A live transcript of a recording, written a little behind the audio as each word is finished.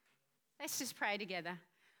Let's just pray together.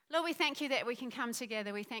 Lord, we thank you that we can come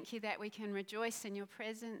together. We thank you that we can rejoice in your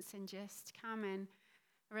presence and just come and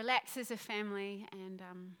relax as a family and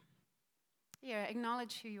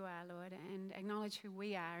acknowledge who you are, Lord, and acknowledge who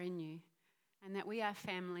we are in you, and that we are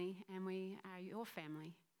family and we are your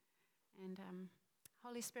family. And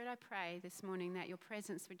Holy Spirit, I pray this morning that your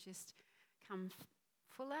presence would just come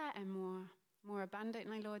fuller and more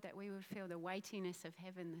abundantly, Lord, that we would feel the weightiness of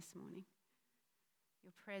heaven this morning.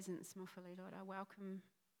 Your presence more fully, Lord. I welcome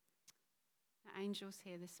the angels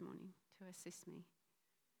here this morning to assist me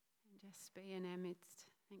and just be in our midst.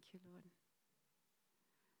 Thank you, Lord.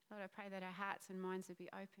 Lord, I pray that our hearts and minds would be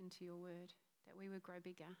open to your word, that we would grow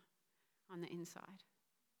bigger on the inside.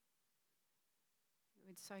 We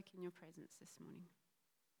would soak in your presence this morning.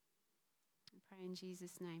 I pray in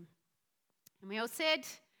Jesus' name. And we all said,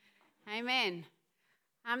 amen.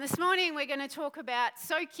 This morning we're going to talk about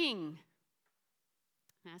soaking.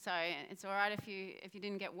 Now, so it's all right if you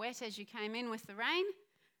didn't get wet as you came in with the rain,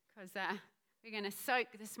 because we're going to soak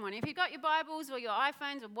this morning. If you've got your Bibles or your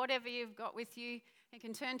iPhones or whatever you've got with you, you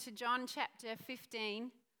can turn to John chapter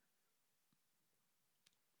 15.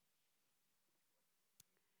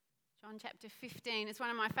 John chapter 15. It's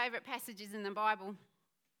one of my favourite passages in the Bible.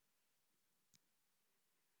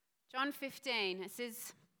 John 15, it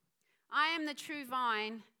says, I am the true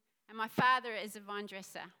vine, and my Father is a vine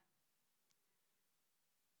dresser.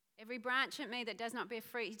 Every branch in me that does not bear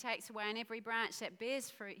fruit, he takes away, and every branch that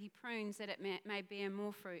bears fruit, he prunes that it may bear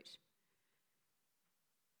more fruit.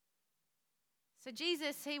 So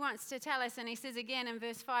Jesus, he wants to tell us, and he says again in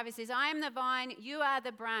verse 5, he says, I am the vine, you are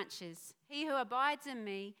the branches. He who abides in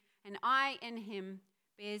me, and I in him,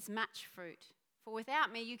 bears much fruit. For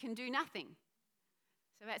without me, you can do nothing.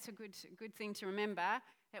 So that's a good thing to remember,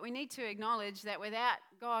 that we need to acknowledge that without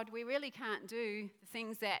God, we really can't do the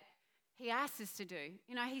things that he asks us to do.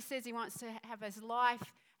 You know, he says he wants to have his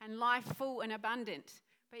life and life full and abundant.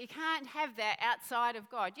 But you can't have that outside of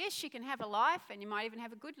God. Yes, you can have a life and you might even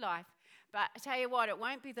have a good life. But I tell you what, it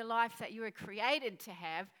won't be the life that you were created to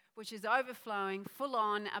have, which is overflowing,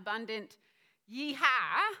 full-on, abundant,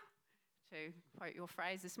 yee-haw, to quote your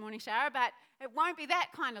phrase this morning, Shara. But it won't be that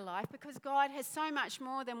kind of life because God has so much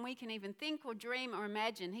more than we can even think or dream or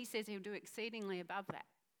imagine. He says he'll do exceedingly above that.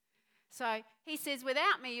 So he says,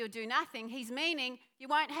 without me, you'll do nothing. He's meaning you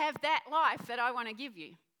won't have that life that I want to give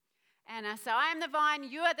you. And so I am the vine,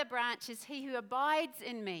 you are the branches. He who abides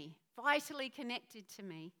in me, vitally connected to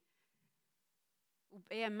me, will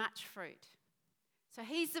bear much fruit. So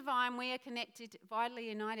he's the vine, we are connected, vitally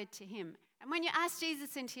united to him. And when you ask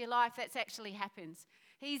Jesus into your life, that actually happens.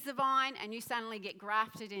 He's the vine, and you suddenly get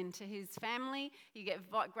grafted into his family. You get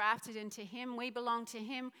grafted into him. We belong to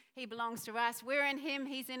him. He belongs to us. We're in him.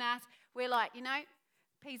 He's in us. We're like,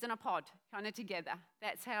 peas in a pod, kind of together.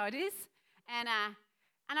 That's how it is. And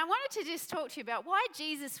I wanted to just talk to you about why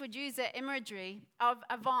Jesus would use that imagery of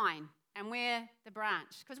a vine and we're the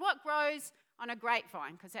branch. Because what grows on a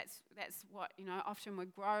grapevine? Because that's what, often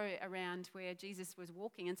would grow around where Jesus was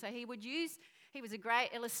walking. And so he was a great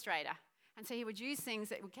illustrator. And so he would use things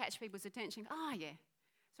that would catch people's attention. Oh, yeah.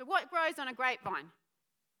 So what grows on a grapevine?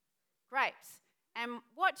 Grapes. And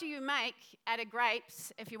what do you make out of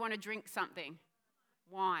grapes if you want to drink something?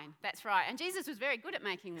 Wine. That's right. And Jesus was very good at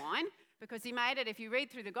making wine because he made it. If you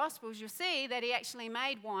read through the Gospels, you'll see that he actually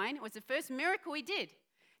made wine. It was the first miracle he did.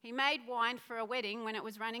 He made wine for a wedding when it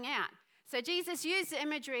was running out. So Jesus used the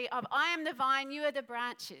imagery of, I am the vine, you are the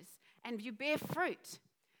branches, and you bear fruit.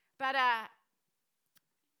 But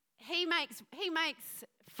He makes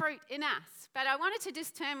fruit in us. But I wanted to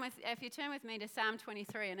just if you turn with me to Psalm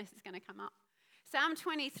 23, and this is going to come up. Psalm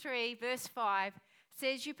 23, verse 5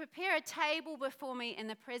 says, you prepare a table before me in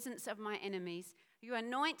the presence of my enemies. You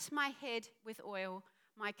anoint my head with oil.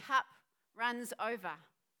 My cup runs over.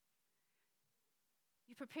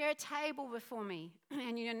 You prepare a table before me,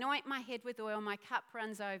 and you anoint my head with oil. My cup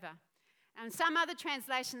runs over. And some other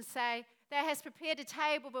translations say, thou hast prepared a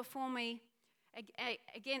table before me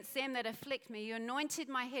against them that afflict me. You anointed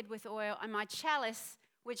my head with oil, and my chalice,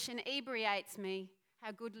 which inebriates me,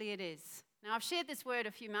 how goodly it is. Now, I've shared this word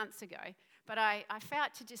a few months ago, but I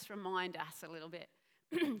felt to just remind us a little bit.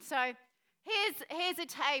 So here's a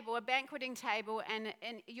table, a banqueting table, and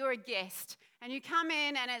you're a guest. And you come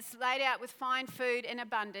in, and it's laid out with fine food in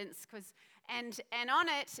abundance, and on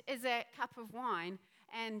it is a cup of wine.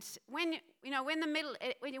 And when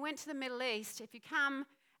you went to the Middle East, if you come,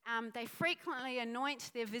 they frequently anoint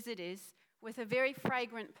their visitors with a very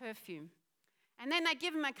fragrant perfume. And then they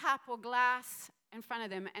give them a cup or glass in front of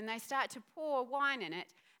them, and they start to pour wine in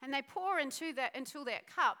it, and they pour until that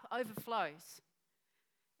cup overflows.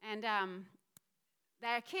 And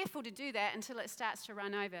they're careful to do that until it starts to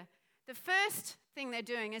run over. The first thing they're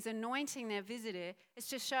doing is anointing their visitor is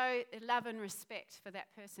to show love and respect for that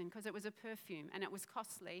person because it was a perfume and it was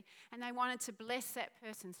costly and they wanted to bless that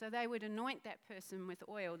person. So they would anoint that person with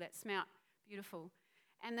oil that smelled beautiful.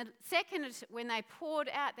 And the second is when they poured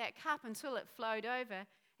out that cup until it flowed over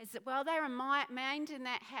is that while they remained in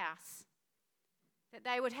that house, that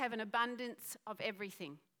they would have an abundance of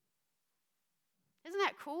everything. Isn't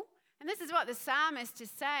that cool? And this is what the psalmist is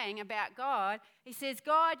saying about God. He says,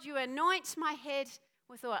 God, you anoint my head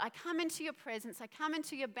with oil. I come into your presence. I come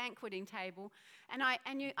into your banqueting table. And I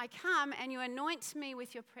come and you anoint me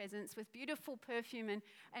with your presence, with beautiful perfume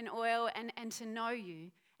and oil and to know you.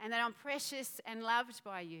 And that I'm precious and loved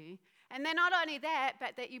by you. And then not only that,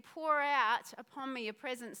 but that you pour out upon me your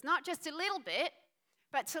presence, not just a little bit,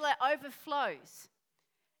 but till it overflows.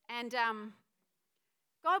 And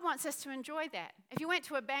God wants us to enjoy that. If you went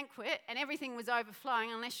to a banquet and everything was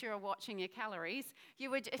overflowing, unless you're watching your calories,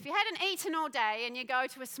 you would, if you hadn't eaten all day and you go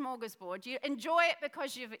to a smorgasbord, you enjoy it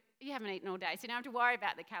because you haven't eaten all day, so you don't have to worry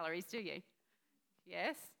about the calories, do you?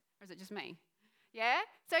 Yes? Or is it just me? Yeah?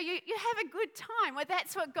 So you have a good time. Well,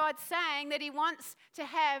 that's what God's saying, that he wants to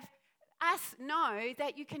have us know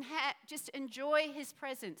that you can just enjoy his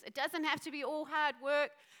presence. It doesn't have to be all hard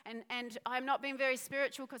work, and I'm not being very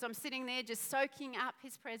spiritual because I'm sitting there just soaking up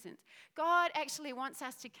his presence. God actually wants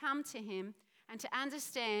us to come to him and to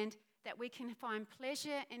understand that we can find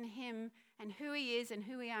pleasure in him and who he is and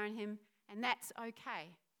who we are in him, and that's okay.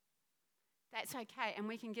 That's okay, and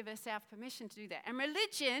we can give ourselves permission to do that. And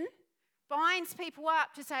religion binds people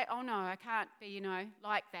up to say, oh no, I can't be,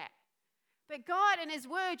 like that. But God in his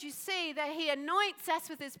word, you see that he anoints us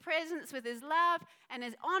with his presence, with his love, and he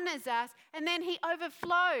honors us, and then he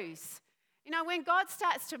overflows. When God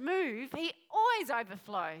starts to move, he always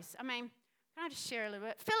overflows. I mean, can I just share a little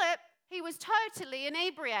bit? Philip, he was totally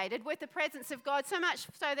inebriated with the presence of God, so much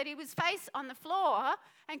so that he was face on the floor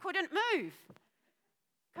and couldn't move.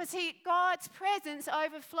 Because God's presence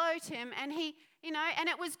overflowed him, and and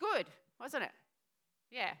it was good, wasn't it?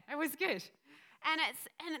 Yeah, it was good. And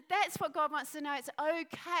that's what God wants to know. It's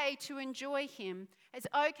okay to enjoy him. It's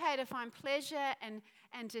okay to find pleasure and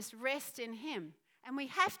just rest in him. And we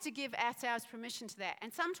have to give ourselves permission to that.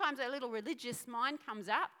 And sometimes a little religious mind comes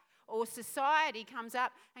up, or society comes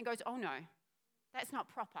up and goes, oh no, that's not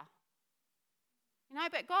proper.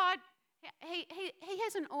 But God, he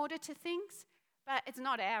has an order to things, but it's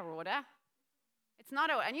not our order. It's not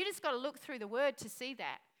our, and you just got to look through the word to see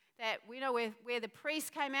that. That where the priests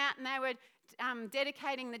came out and they were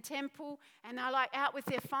dedicating the temple, and they're like out with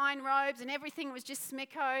their fine robes, and everything was just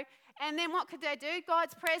smicko. And then what could they do?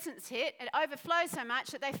 God's presence hit. It overflowed so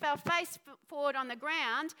much that they fell face forward on the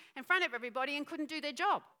ground in front of everybody and couldn't do their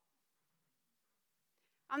job.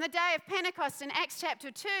 On the day of Pentecost in Acts chapter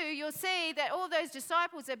 2, you'll see that all those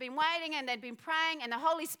disciples had been waiting and they'd been praying, and the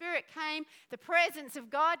Holy Spirit came, the presence of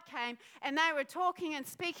God came, and they were talking and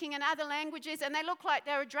speaking in other languages, and they looked like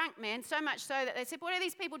they were drunk men, so much so that they said, what are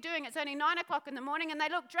these people doing? It's only 9 o'clock in the morning, and they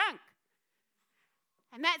look drunk.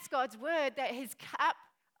 And that's God's word, that his cup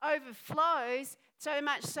overflows so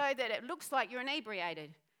much so that it looks like you're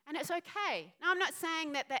inebriated. And it's okay. Now, I'm not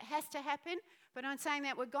saying that has to happen, but I'm saying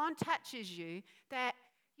that when God touches you, that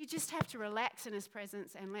you just have to relax in his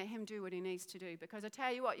presence and let him do what he needs to do. Because I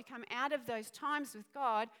tell you what, you come out of those times with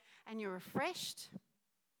God and you're refreshed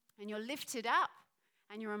and you're lifted up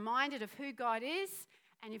and you're reminded of who God is,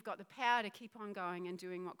 and you've got the power to keep on going and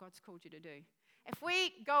doing what God's called you to do. If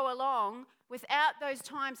we go along without those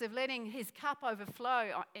times of letting his cup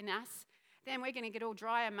overflow in us, then we're going to get all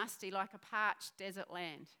dry and musty like a parched desert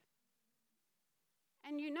land.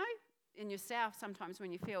 And in yourself sometimes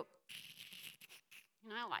when you feel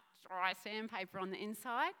like dry sandpaper on the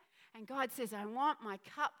inside. And God says, I want my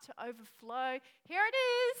cup to overflow. Here it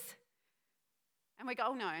is. And we go,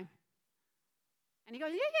 oh no. And he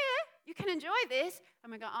goes, yeah, you can enjoy this.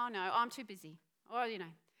 And we go, oh no, I'm too busy. Or,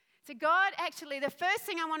 So God actually, the first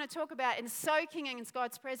thing I want to talk about in soaking in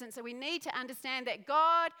God's presence, so we need to understand that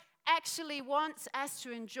God actually wants us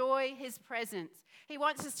to enjoy his presence. He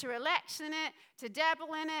wants us to relax in it, to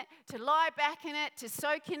dabble in it, to lie back in it, to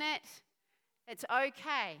soak in it. It's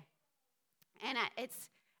okay.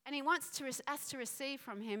 And he wants us to receive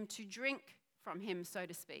from him, to drink from him, so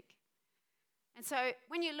to speak. And so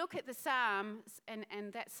when you look at the Psalms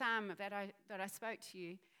and that Psalm that I spoke to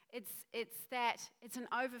you, it's an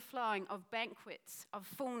overflowing of banquets, of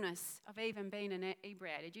fullness, of even being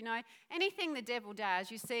inebriated. Anything the devil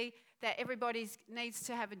does, you see that everybody needs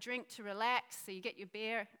to have a drink to relax. So you get your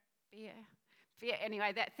beer,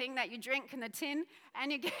 anyway, that thing that you drink in the tin,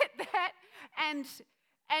 and you get that,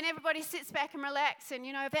 and everybody sits back and relax, and,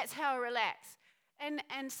 that's how I relax.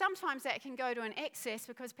 And sometimes that can go to an excess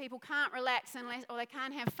because people can't relax or they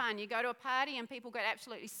can't have fun. You go to a party and people get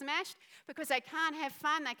absolutely smashed because they can't have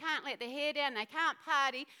fun, they can't let their hair down, they can't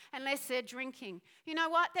party unless they're drinking. You know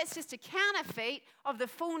what? That's just a counterfeit of the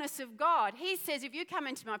fullness of God. He says, if you come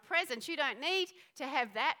into my presence, you don't need to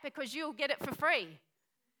have that because you'll get it for free.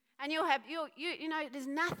 And there's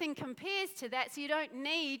nothing compares to that, so you don't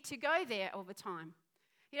need to go there all the time.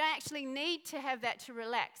 You don't actually need to have that to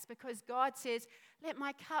relax because God says, let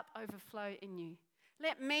my cup overflow in you.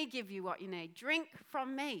 Let me give you what you need. Drink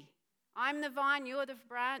from me. I'm the vine, you're the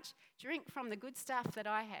branch. Drink from the good stuff that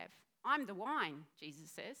I have. I'm the wine,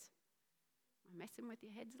 Jesus says. I'm messing with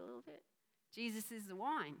your heads a little bit. Jesus is the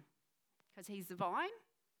wine because he's the vine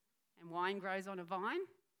and wine grows on a vine.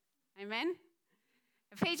 Amen?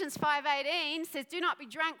 Ephesians 5:18 says, do not be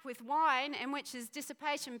drunk with wine, in which is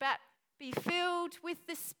dissipation, but be filled with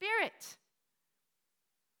the Spirit.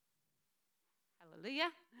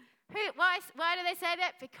 Hallelujah. Why do they say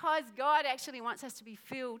that? Because God actually wants us to be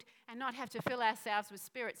filled and not have to fill ourselves with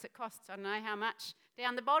spirits that costs I don't know how much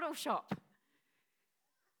down the bottle shop.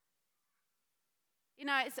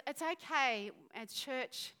 It's okay as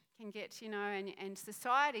church can get, and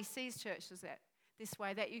society sees churches this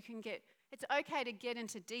way, that you can get. It's okay to get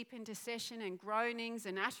into deep intercession and groanings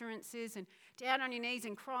and utterances and down on your knees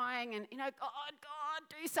and crying and, God,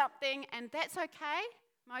 do something. And that's okay,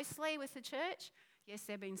 mostly with the church. Yes,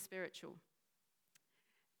 they're being spiritual.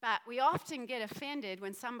 But we often get offended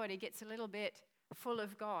when somebody gets a little bit full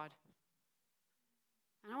of God.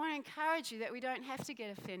 And I want to encourage you that we don't have to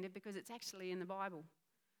get offended because it's actually in the Bible.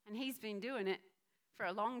 And he's been doing it for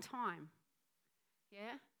a long time.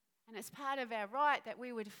 Yeah? And it's part of our right that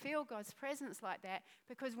we would feel God's presence like that,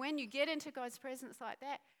 because when you get into God's presence like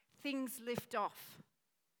that, things lift off.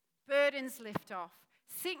 Burdens lift off.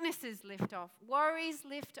 Sicknesses lift off. Worries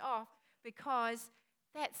lift off, because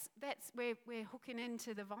that's where we're hooking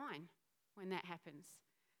into the vine when that happens.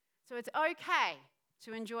 So it's okay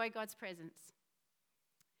to enjoy God's presence.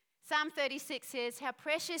 Psalm 36 says, how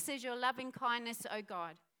precious is your loving kindness, O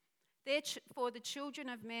God. Therefore the children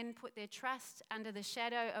of men put their trust under the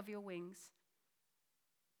shadow of your wings.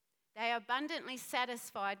 They are abundantly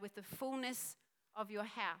satisfied with the fullness of your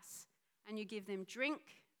house, and you give them drink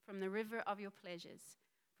from the river of your pleasures.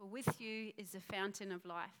 For with you is the fountain of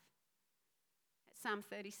life. At Psalm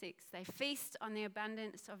 36, they feast on the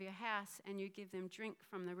abundance of your house, and you give them drink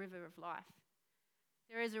from the river of life.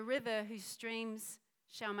 There is a river whose streams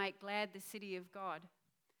shall make glad the city of God.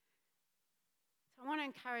 I want to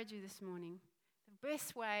encourage you this morning, the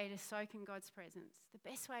best way to soak in God's presence, the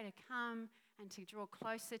best way to come and to draw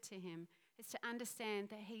closer to him is to understand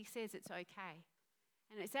that he says it's okay.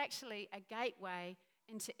 And it's actually a gateway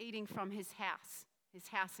into eating from his house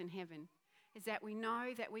in heaven, is that we know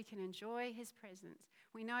that we can enjoy his presence.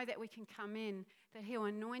 We know that we can come in, that he'll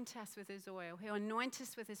anoint us with his oil, he'll anoint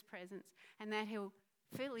us with his presence, and that he'll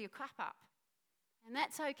fill your cup up. And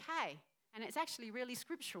that's okay. And it's actually really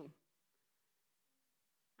scriptural.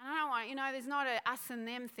 And I don't want, there's not a us and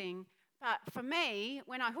them thing. But for me,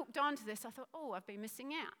 when I hooked onto this, I thought, I've been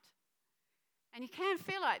missing out. And you can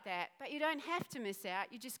feel like that, but you don't have to miss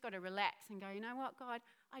out. You just got to relax and go, you know what, God,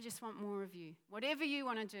 I just want more of you. Whatever you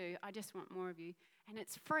want to do, I just want more of you. And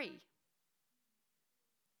it's free.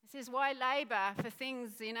 It says, why labor for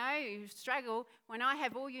things, you struggle when I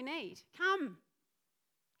have all you need? Come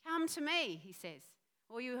to me, he says.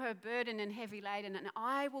 All you who are burdened and heavy laden, and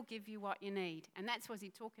I will give you what you need. And that's what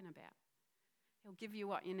he's talking about. He'll give you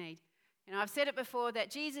what you need. I've said it before that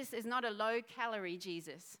Jesus is not a low-calorie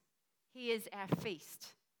Jesus. He is our feast.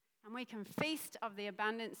 And we can feast of the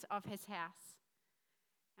abundance of his house.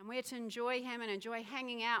 And we're to enjoy him and enjoy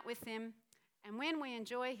hanging out with him. And when we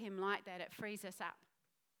enjoy him like that, it frees us up.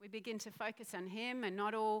 We begin to focus on him and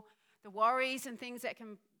not all the worries and things that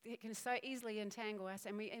can so easily entangle us,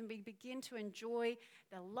 and we begin to enjoy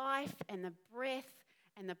the life and the breath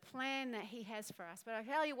and the plan that he has for us. But I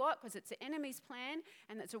tell you what, because it's the enemy's plan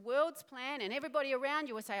and it's a world's plan, and everybody around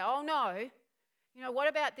you will say, oh no, what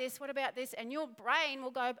about this, what about this? And your brain will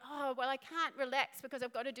go, oh, well, I can't relax because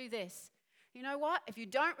I've got to do this. You know what? If you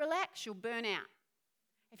don't relax, you'll burn out.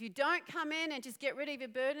 If you don't come in and just get rid of your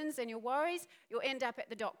burdens and your worries, you'll end up at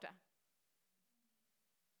the doctor.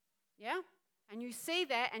 Yeah? And you see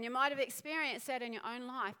that, and you might have experienced that in your own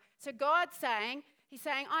life. So God's saying, he's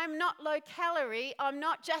saying, I'm not low calorie. I'm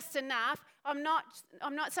not just enough. I'm not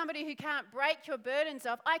somebody who can't break your burdens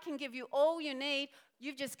off. I can give you all you need.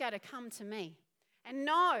 You've just got to come to me. And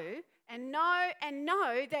know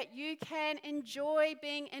that you can enjoy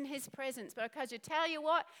being in his presence. Because I tell you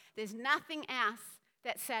what, there's nothing else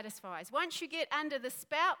that satisfies. Once you get under the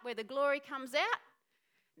spout where the glory comes out,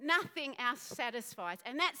 nothing else satisfies.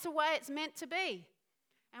 And that's the way it's meant to be.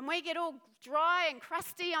 And we get all dry and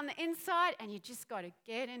crusty on the inside, and you just got to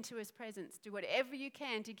get into his presence. Do whatever you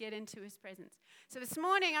can to get into his presence. So this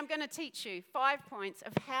morning I'm going to teach you 5 points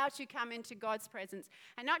of how to come into God's presence.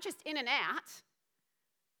 And not just in and out,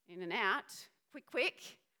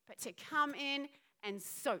 quick, but to come in and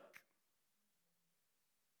soak.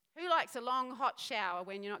 Who likes a long hot shower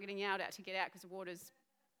when you're not getting out to get out because the water's...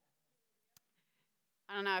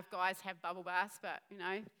 I don't know if guys have bubble baths, but,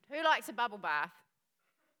 who likes a bubble bath?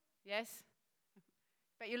 Yes?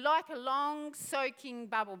 But you like a long soaking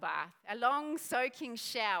bubble bath, a long soaking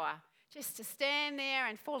shower, just to stand there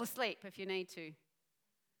and fall asleep if you need to.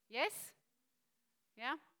 Yes?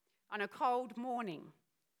 Yeah? On a cold morning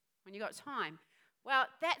when you've got time. Well,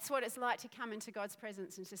 that's what it's like to come into God's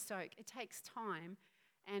presence and to soak. It takes time,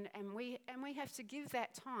 and we have to give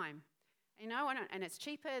that time. And it's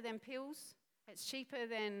cheaper than pills. It's cheaper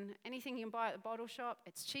than anything you can buy at the bottle shop.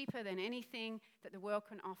 It's cheaper than anything that the world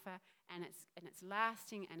can offer, and it's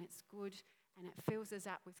lasting, and it's good, and it fills us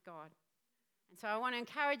up with God. And so I want to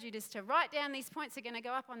encourage you just to write down these points. They're going to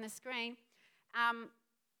go up on the screen.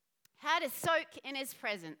 How to soak in his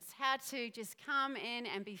presence, how to just come in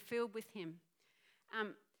and be filled with him.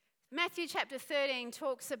 Matthew chapter 13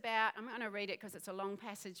 talks about, I'm not going to read it because it's a long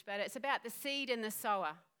passage, but it's about the seed and the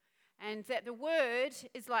sower. And that the word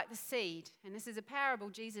is like the seed. And this is a parable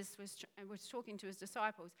Jesus was talking to his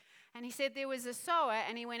disciples. And he said there was a sower,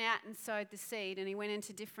 and he went out and sowed the seed, and he went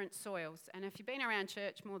into different soils. And if you've been around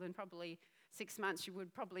church more than probably 6 months, you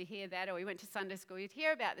would probably hear that, or you went to Sunday school, you'd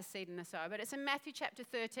hear about the seed and the sower. But it's in Matthew chapter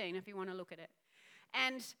 13 if you want to look at it.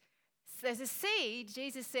 And there's a seed,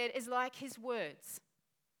 Jesus said, is like his words.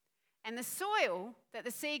 And the soil that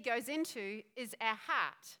the seed goes into is our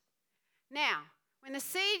heart. Now, when the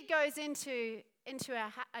seed goes into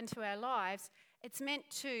our lives, it's meant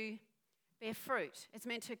to bear fruit. It's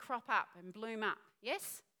meant to crop up and bloom up.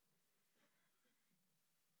 Yes?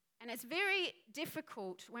 And it's very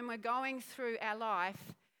difficult when we're going through our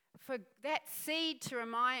life for that seed to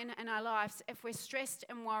remain in our lives if we're stressed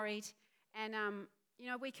and worried. And,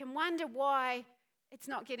 we can wonder why it's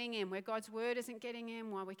not getting in, where God's word isn't getting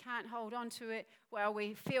in, why we can't hold on to it, why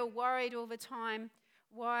we feel worried all the time.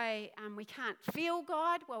 Why we can't feel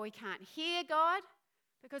God, why we can't hear God.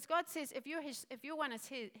 Because God says if you're one of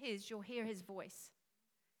his, you'll hear his voice.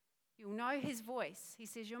 You'll know his voice. He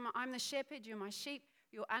says, I'm the shepherd, you're my sheep.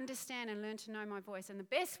 You'll understand and learn to know my voice. And the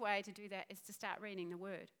best way to do that is to start reading the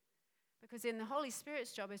word. Because then the Holy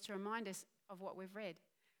Spirit's job is to remind us of what we've read.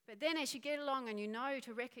 But then as you get along and you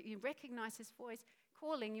recognize his voice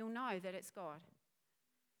calling, you'll know that it's God.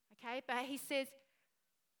 Okay, but he says,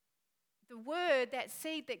 the word, that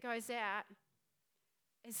seed that goes out,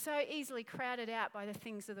 is so easily crowded out by the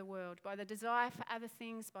things of the world, by the desire for other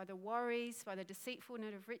things, by the worries, by the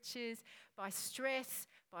deceitfulness of riches, by stress,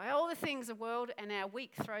 by all the things the world and our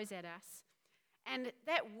week throws at us. And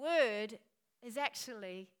that word is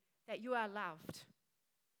actually that you are loved.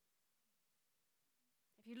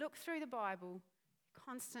 If you look through the Bible, it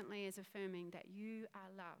constantly is affirming that you are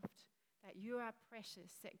loved. That you are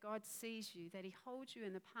precious, that God sees you, that he holds you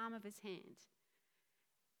in the palm of his hand,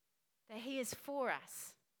 that he is for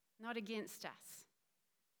us, not against us.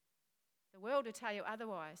 The world will tell you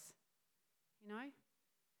otherwise.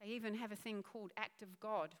 They even have a thing called act of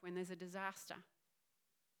God when there's a disaster.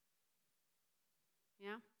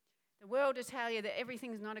 Yeah? The world will tell you that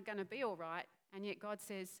everything's not going to be all right, and yet God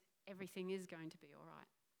says everything is going to be all right.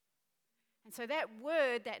 And so that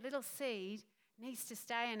word, that little seed, needs to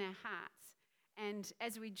stay in our hearts. And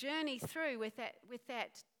as we journey through with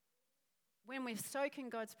that, when we're soaking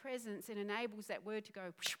God's presence, it enables that word to go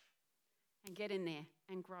and get in there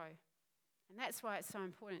and grow. And that's why it's so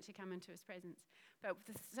important to come into his presence. But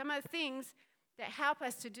some of the things that help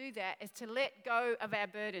us to do that is to let go of our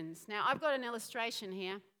burdens. Now, I've got an illustration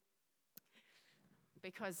here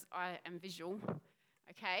because I am visual,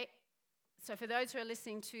 okay? So for those who are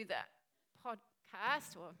listening to the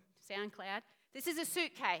podcast or SoundCloud, this is a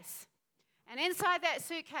suitcase. And inside that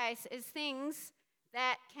suitcase is things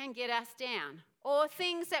that can get us down, or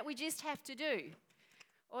things that we just have to do,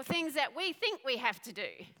 or things that we think we have to do.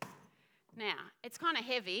 Now, it's kind of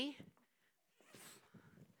heavy.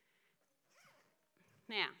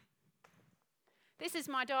 Now, this is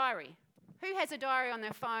my diary. Who has a diary on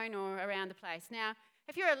their phone or around the place? Now,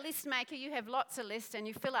 if you're a list maker, you have lots of lists and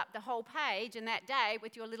you fill up the whole page in that day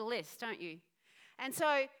with your little list, don't you? And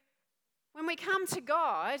so when we come to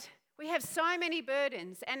God, We have so many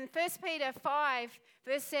burdens. And 1 Peter 5,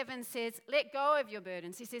 verse 7 says, let go of your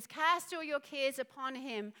burdens. He says, cast all your cares upon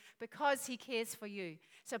him because he cares for you.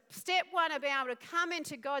 So step one of being able to come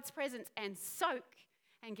into God's presence and soak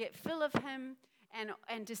and get full of him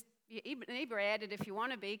and just inebriated if you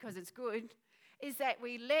want to be because it's good, is that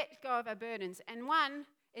we let go of our burdens. And one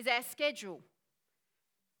is our schedule.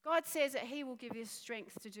 God says that he will give you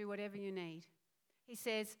strength to do whatever you need. He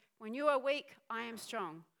says, when you are weak, I am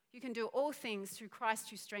strong. You can do all things through Christ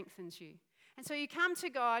who strengthens you. And so you come to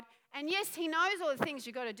God, and yes, he knows all the things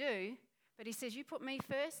you've got to do, but he says, you put me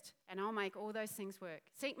first, and I'll make all those things work.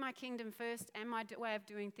 Seek my kingdom first and my way of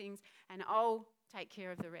doing things, and I'll take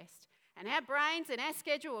care of the rest. And our brains and our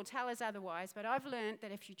schedule will tell us otherwise, but I've learned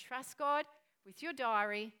that if you trust God with your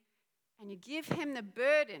diary and you give him the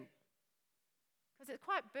burden, because it's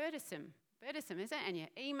quite burdensome, isn't it? And your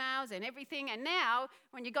emails and everything. And now,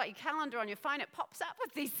 when you've got your calendar on your phone, it pops up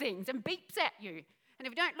with these things and beeps at you. And if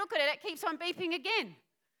you don't look at it, it keeps on beeping again.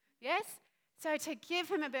 Yes? So to give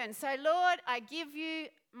him a burden. So, Lord, I give you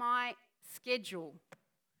my schedule.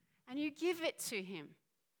 And you give it to him.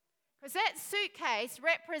 Because that suitcase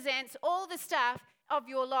represents all the stuff of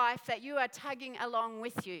your life that you are tugging along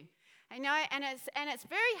with you. You know, and it's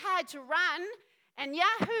very hard to run and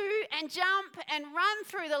yahoo and jump and run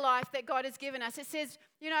through the life that God has given us. It says,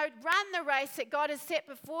 you know, run the race that God has set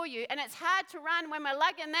before you. And it's hard to run when we're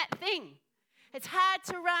lugging that thing. It's hard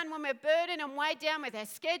to run when we're burdened and weighed down with our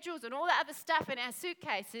schedules and all the other stuff in our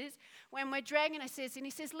suitcases when we're dragging ourselves. And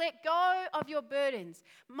he says, let go of your burdens.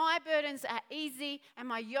 My burdens are easy and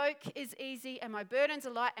my yoke is easy and my burdens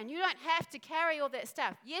are light. And you don't have to carry all that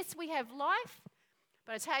stuff. Yes, we have life.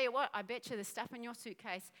 But I tell you what, I bet you there's stuff in your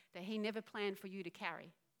suitcase that he never planned for you to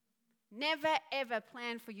carry. Never, ever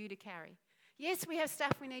planned for you to carry. Yes, we have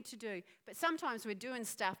stuff we need to do, but sometimes we're doing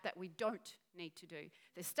stuff that we don't need to do.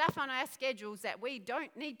 There's stuff on our schedules that we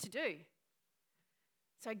don't need to do.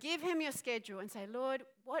 So give him your schedule and say, Lord,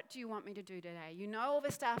 what do you want me to do today? You know all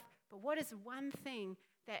the stuff, but what is one thing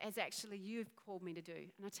that is actually you've called me to do?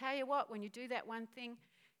 And I tell you what, when you do that one thing,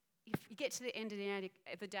 if you get to the end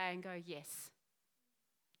of the day and go, yes.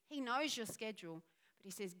 He knows your schedule, but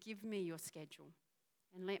he says, give me your schedule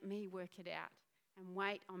and let me work it out and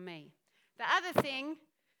wait on me. The other thing,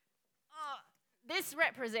 this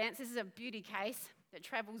is a beauty case that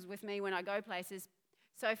travels with me when I go places.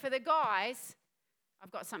 So for the guys,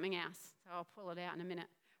 I've got something else, so I'll pull it out in a minute.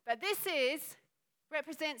 But this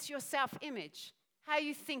represents your self-image, how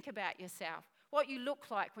you think about yourself, what you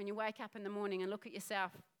look like when you wake up in the morning and look at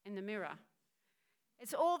yourself in the mirror.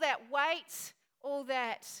 It's all that weight, all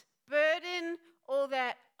that burden, all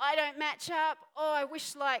that I don't match up, oh, I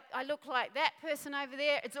wish like I look like that person over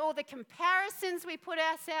there. It's all the comparisons we put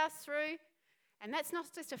ourselves through. And that's not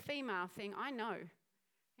just a female thing, I know.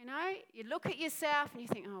 You know, you look at yourself and you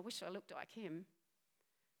think, oh, I wish I looked like him.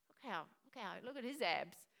 Look at his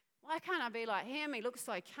abs. Why can't I be like him? He looks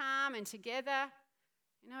so calm and together.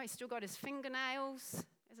 You know, he's still got his fingernails,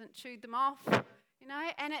 hasn't chewed them off. You know,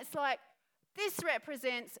 and it's like, this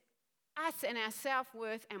represents us and our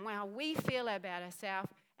self-worth and how we feel about ourselves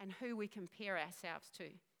and who we compare ourselves to.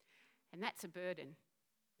 And that's a burden.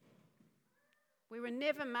 We were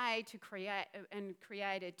never made to create and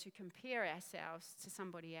created to compare ourselves to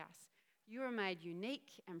somebody else. You were made unique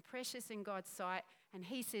and precious in God's sight, and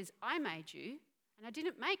he says, I made you, and I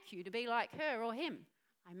didn't make you to be like her or him.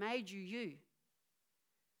 I made you you.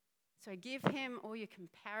 So give him all your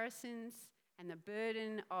comparisons and the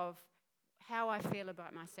burden of how I feel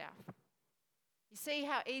about myself. You see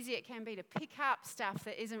how easy it can be to pick up stuff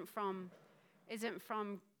that isn't from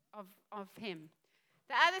him.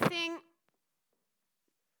 The other thing,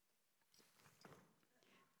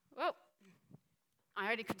 well, I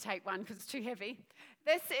already could take one because it's too heavy.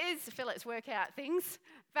 This is Philip's workout things,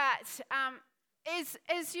 but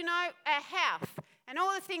is you know, our health and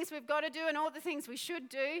all the things we've got to do and all the things we should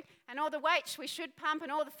do and all the weights we should pump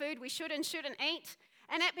and all the food we should and shouldn't eat,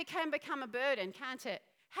 and it can become a burden, can't it?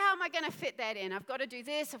 How am I going to fit that in? I've got to do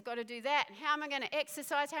this, I've got to do that, and how am I going to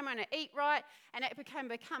exercise? How am I going to eat right? And it can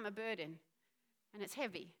become a burden, and it's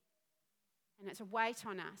heavy, and it's a weight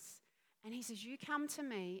on us. And he says, you come to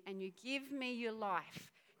me and you give me your life.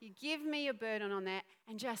 You give me your burden on that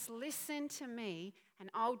and just listen to me and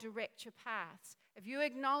I'll direct your paths. If you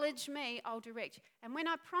acknowledge me, I'll direct you. And when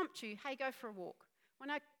I prompt you, hey, go for a walk.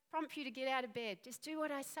 When I prompt you to get out of bed, just do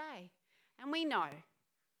what I say. And we know.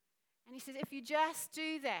 And he says, if you just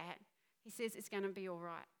do that, he says, it's going to be all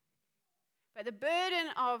right. But the burden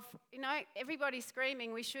of, you know, everybody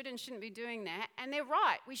screaming we should and shouldn't be doing that, and they're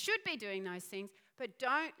right, we should be doing those things, but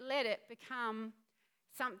don't let it become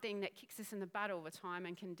something that kicks us in the butt all the time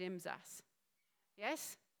and condemns us.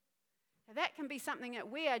 Yes? Now that can be something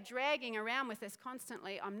that we are dragging around with us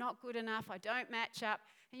constantly. I'm not good enough. I don't match up.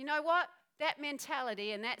 And you know what? That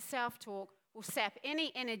mentality and that self-talk will sap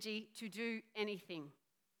any energy to do anything.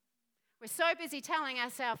 We're so busy telling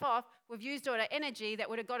ourselves off, we've used all our energy that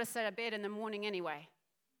would have got us out of bed in the morning anyway.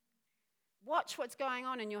 Watch what's going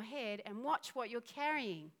on in your head and watch what you're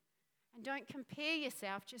carrying. And don't compare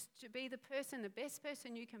yourself, just to be the best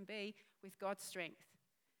person you can be with God's strength.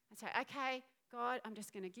 And say, okay, God, I'm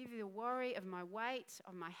just going to give you the worry of my weight,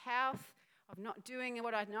 of my health, of not doing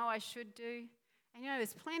what I know I should do. And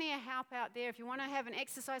there's plenty of help out there. If you want to have an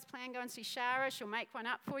exercise plan, go and see Shara. She'll make one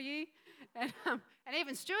up for you. And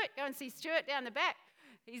even Stuart, go and see Stuart down the back.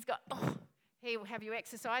 He will have you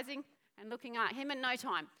exercising and looking at him in no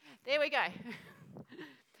time. There we go.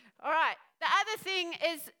 All right. The other thing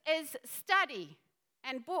is study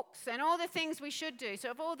and books and all the things we should do.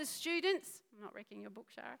 So of all the students, I'm not wrecking your book,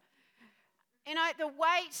 Shara. The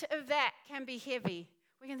weight of that can be heavy.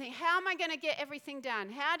 We can think, how am I going to get everything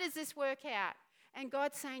done? How does this work out? And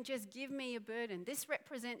God's saying, just give me your burden. This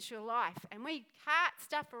represents your life. And we cart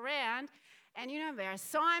stuff around, and our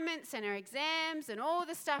assignments and our exams and all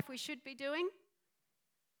the stuff we should be doing,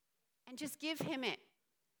 and just give him it.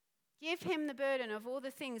 Give him the burden of all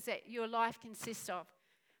the things that your life consists of.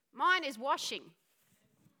 Mine is washing.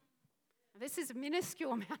 This is a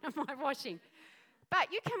minuscule amount of my washing.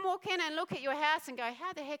 But you can walk in and look at your house and go,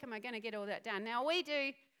 how the heck am I going to get all that done? Now, we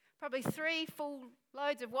do probably 3 full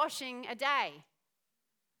loads of washing a day.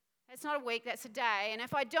 That's not a week, that's a day. And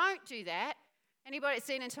if I don't do that, anybody that's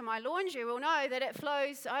seen into my laundry will know that it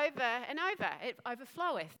flows over and over. It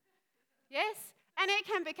overfloweth. Yes? And it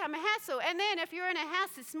can become a hassle. And then if you're in a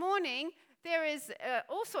house this morning, there is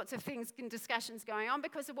all sorts of things and discussions going on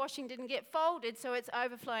because the washing didn't get folded, so it's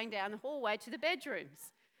overflowing down the hallway to the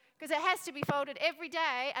bedrooms. Because it has to be folded every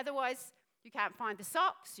day, otherwise you can't find the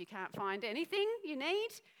socks, you can't find anything you need,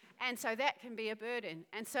 and so that can be a burden.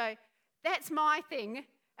 And so that's my thing.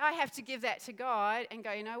 I have to give that to God and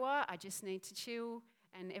go, you know what, I just need to chill,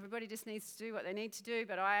 and everybody just needs to do what they need to do,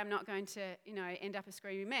 but I am not going to, end up a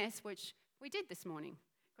screaming mess, which we did this morning,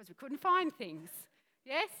 because we couldn't find things.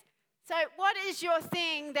 Yes? So what is your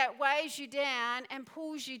thing that weighs you down and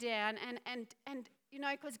pulls you down? And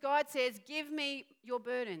because God says, give me your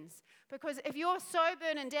burdens. Because if you're so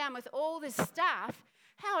burdened down with all this stuff,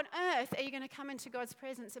 how on earth are you going to come into God's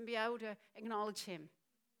presence and be able to acknowledge him?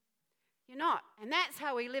 You're not. And that's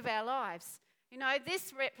how we live our lives.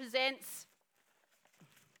 This represents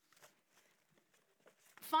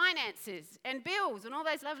finances and bills and all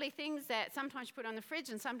those lovely things that sometimes you put on the fridge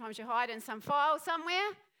and sometimes you hide in some file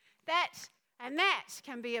somewhere. That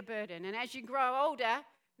can be a burden. And as you grow older,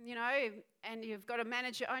 and you've got to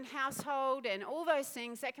manage your own household and all those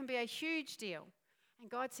things, that can be a huge deal. And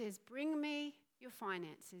God says, bring me your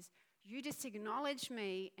finances. You just acknowledge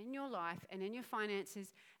me in your life and in your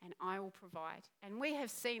finances, and I will provide. And we have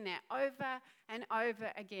seen that over and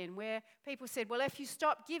over again, where people said, well, if you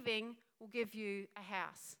stop giving, we'll give you a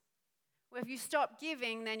house. Well, if you stop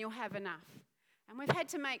giving, then you'll have enough. And we've had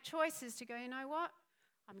to make choices to go, you know what?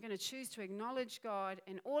 I'm going to choose to acknowledge God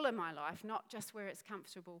in all of my life, not just where it's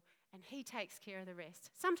comfortable, and he takes care of the rest.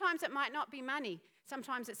 Sometimes it might not be money.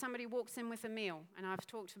 Sometimes it's somebody walks in with a meal. And I've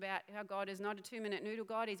talked about how God is not a 2-minute noodle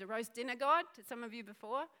God, he's a roast dinner God to some of you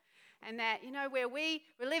before. And that, where we're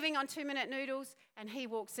living on 2-minute noodles, and he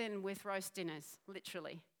walks in with roast dinners,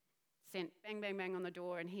 literally. Sent bang, bang, bang on the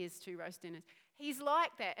door, and here's 2 roast dinners. He's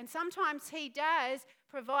like that. And sometimes he does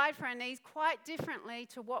provide for our needs quite differently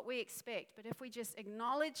to what we expect. But if we just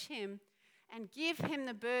acknowledge him and give him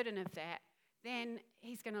the burden of that, then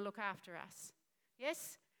he's going to look after us.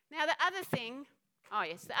 Yes? Now the other thing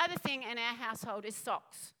in our household is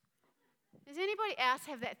socks. Does anybody else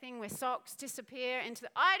have that thing where socks disappear into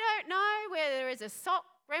I don't know where there is a sock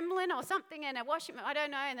gremlin or something in a washing machine. I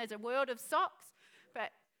don't know, and there's a world of socks,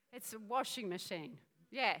 but it's a washing machine.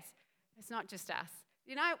 Yes, it's not just us.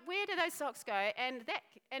 Where do those socks go?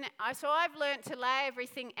 So I've learned to lay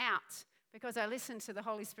everything out because I listened to the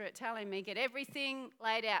Holy Spirit telling me, get everything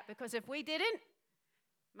laid out. Because if we didn't,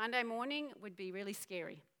 Monday morning would be really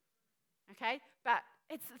scary. Okay? But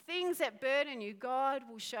it's the things that burden you. God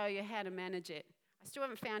will show you how to manage it. I still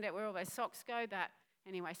haven't found out where all those socks go, but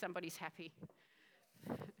anyway, somebody's happy.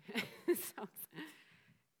 Socks.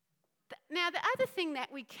 Now, the other thing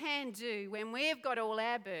that we can do when we've got all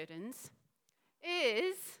our burdens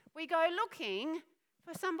is we go looking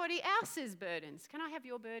for somebody else's burdens. Can I have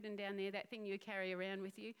your burden down there, that thing you carry around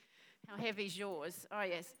with you? How heavy is yours? Oh,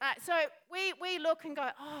 yes. So we look and go,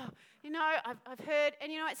 oh, I've heard,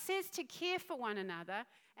 and it says to care for one another,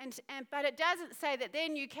 but it doesn't say that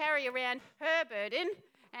then you carry around her burden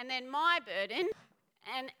and then my burden,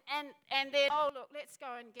 and then, oh, look, let's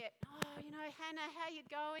go and get, Hannah, how you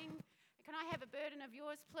going? Can I have a burden of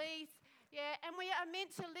yours, please? Yeah, and we are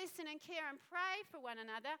meant to listen and care and pray for one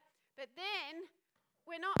another, but then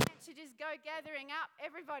we're not meant to just go gathering up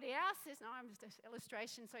everybody else's. No, I'm just an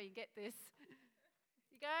illustration so you get this.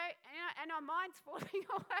 You go, and our mind's falling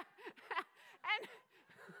away.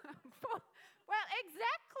 Well,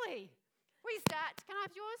 exactly. We start, can I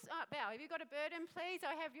have yours? Oh, Belle, have you got a burden, please?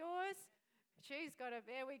 I have yours. She's got it.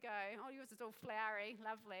 There we go. Oh, yours is all flowery.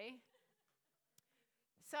 Lovely.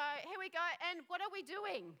 So here we go. And what are we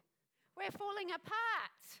doing? We're falling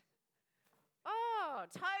apart. Oh,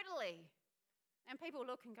 totally. And people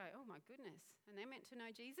look and go, oh, my goodness. And they're meant to know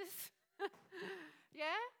Jesus?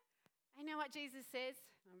 Yeah? And you know what Jesus says?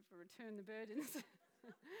 Return the burdens.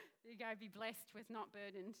 You go, be blessed with not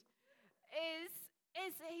burdened. Is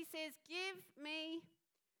he says, give me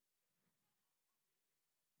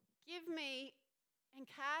and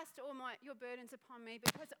cast all your burdens upon me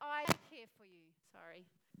because I care for you. Sorry.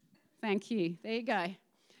 Thank you. There you go.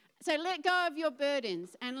 So let go of your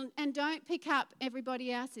burdens and don't pick up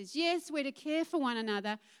everybody else's. Yes, we're to care for one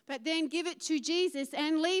another, but then give it to Jesus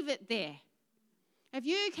and leave it there. If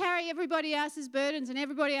you carry everybody else's burdens and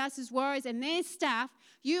everybody else's worries and their stuff,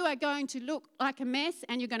 you are going to look like a mess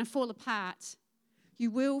and you're going to fall apart. You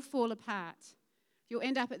will fall apart. You'll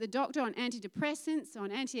end up at the doctor on antidepressants,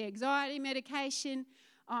 on anti-anxiety medication,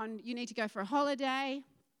 you need to go for a holiday,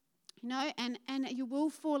 and you will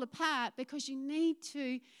fall apart because you need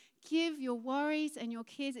to give your worries and your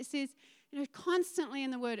cares. It says, constantly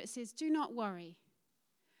in the Word, it says, do not worry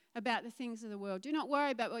about the things of the world. Do not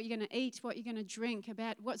worry about what you're going to eat, what you're going to drink,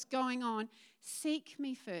 about what's going on. Seek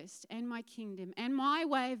me first and my kingdom and my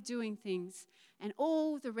way of doing things, and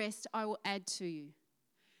all the rest I will add to you.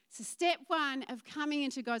 So step one of coming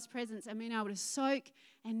into God's presence and being able to soak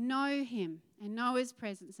and know him and know his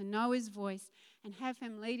presence and know his voice and have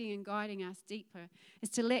him leading and guiding us deeper is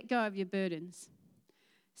to let go of your burdens.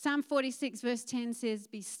 Psalm 46 verse 10 says,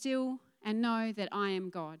 be still and know that I am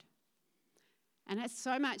God. And that's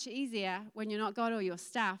so much easier when you're not got all your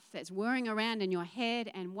stuff that's whirring around in your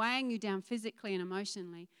head and weighing you down physically and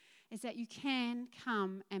emotionally, is that you can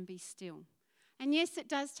come and be still. And yes, it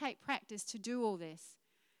does take practice to do all this.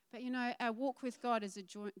 But our walk with God is a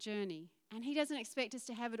journey. And he doesn't expect us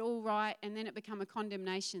to have it all right and then it become a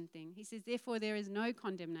condemnation thing. He says, therefore, there is no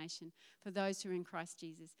condemnation for those who are in Christ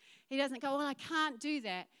Jesus. He doesn't go, well, I can't do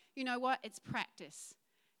that. You know what? It's practice.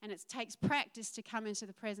 And it takes practice to come into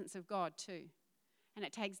the presence of God too. And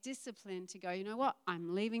it takes discipline to go, you know what?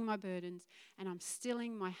 I'm leaving my burdens and I'm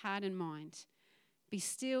stilling my heart and mind. Be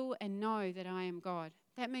still and know that I am God.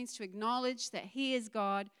 That means to acknowledge that he is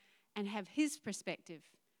God and have his perspective.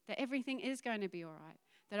 That everything is going to be all right,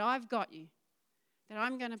 that I've got you, that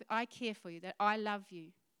I care for you, that I love you.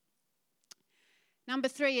 Number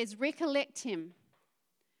 3 is recollect him.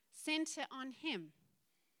 Center on him.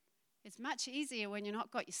 It's much easier when you've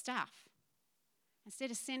not got your stuff.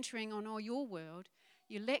 Instead of centering on all your world,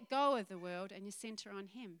 you let go of the world and you center on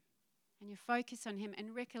him. And you focus on him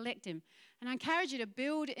and recollect him. And I encourage you to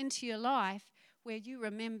build into your life where you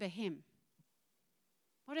remember him.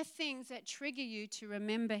 What are things that trigger you to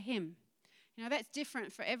remember him? That's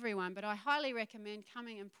different for everyone, but I highly recommend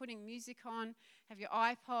coming and putting music on, have your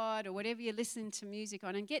iPod or whatever you listen to music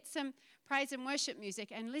on, and get some praise and worship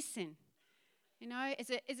music and listen.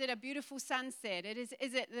 Is it a beautiful sunset? Is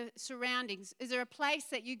it the surroundings? Is there a place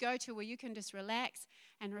that you go to where you can just relax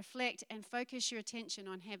and reflect and focus your attention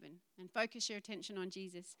on heaven and focus your attention on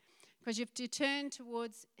Jesus? Because if you turn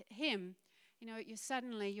towards him,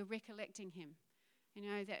 you're recollecting him.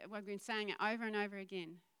 That we've been saying it over and over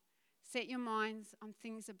again. Set your minds on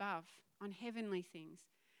things above, on heavenly things,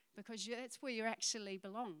 because that's where you actually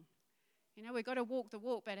belong. We've got to walk the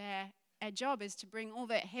walk, but our job is to bring all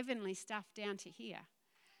that heavenly stuff down to here.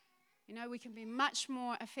 We can be much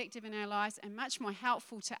more effective in our lives and much more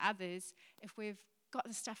helpful to others if we've got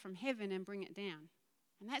the stuff from heaven and bring it down.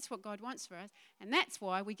 And that's what God wants for us. And that's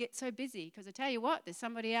why we get so busy, because I tell you what, there's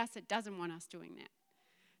somebody else that doesn't want us doing that.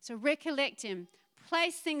 So recollect him.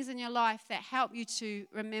 Place things in your life that help you to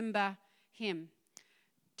remember him.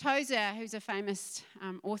 Tozer, who's a famous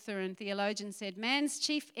author and theologian, said, man's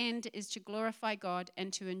chief end is to glorify God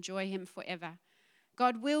and to enjoy him forever.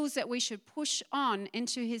 God wills that we should push on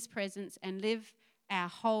into his presence and live our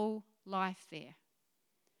whole life there.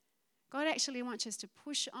 God actually wants us to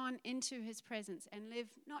push on into his presence and live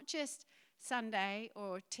not just Sunday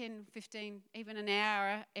or 10, 15, even an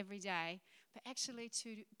hour every day, but actually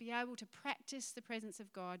to be able to practice the presence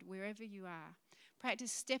of God wherever you are.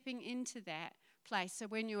 Practice stepping into that place. So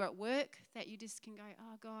when you're at work, that you just can go,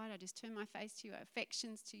 oh God, I just turn my face to you,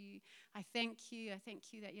 affections to you. I thank you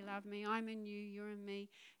that you love me. I'm in you, you're in me.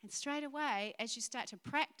 And straight away, as you start to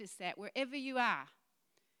practice that, wherever you are,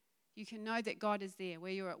 you can know that God is there.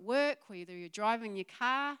 Where you're at work, whether you're driving your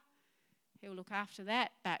car, He'll look after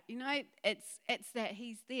that. But, it's that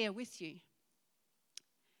He's there with you.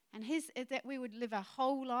 And that we would live our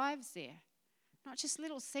whole lives there. Not just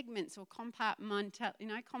little segments or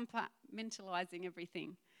compartmentalizing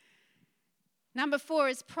everything. Number 4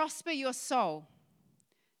 is prosper your soul.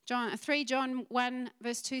 3 John 1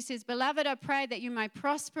 verse 2 says, Beloved, I pray that you may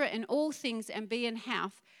prosper in all things and be in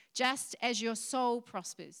health, just as your soul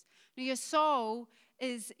prospers. Now, your soul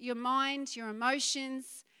is your mind, your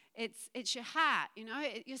emotions, it's your heart,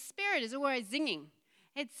 your spirit is always zinging.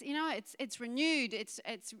 It's renewed, it's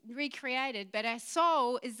recreated, but our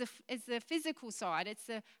soul is the physical side. It's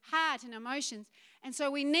the heart and emotions. And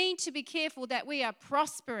so we need to be careful that we are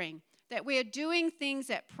prospering, that we are doing things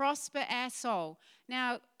that prosper our soul.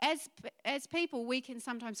 Now, as people, we can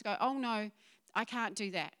sometimes go, oh no, I can't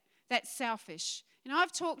do that. That's selfish.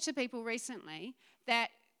 I've talked to people recently that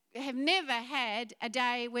have never had a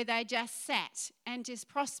day where they just sat and just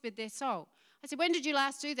prospered their soul. I said, when did you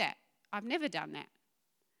last do that? I've never done that.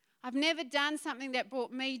 I've never done something that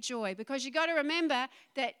brought me joy, because you've got to remember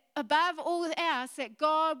that above all else, that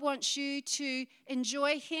God wants you to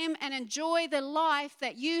enjoy Him and enjoy the life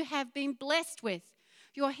that you have been blessed with.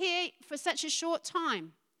 You're here for such a short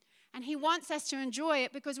time, and He wants us to enjoy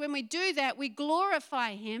it, because when we do that, we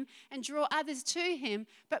glorify Him and draw others to Him,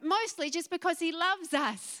 but mostly just because He loves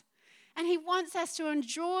us, and He wants us to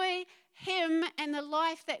enjoy Him and the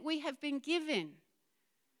life that we have been given.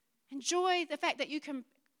 Enjoy the fact that you can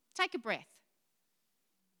take a breath.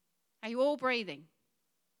 Are you all breathing?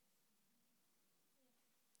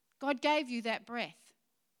 God gave you that breath.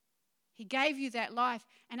 He gave you that life.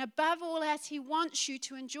 And above all else, He wants you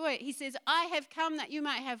to enjoy it. He says, I have come that you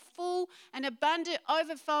might have full and abundant,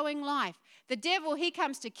 overflowing life. The devil, he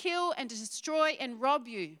comes to kill and to destroy and rob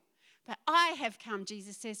you. But I have come,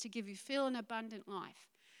 Jesus says, to give you full and abundant life.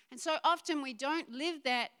 And so often we don't live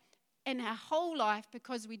that in our whole life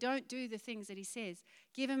because we don't do the things that He says.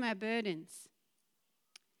 Give Him our burdens.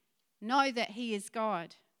 Know that He is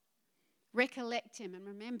God. Recollect Him and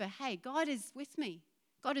remember, hey, God is with me.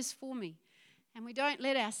 God is for me. And we don't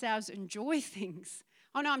let ourselves enjoy things.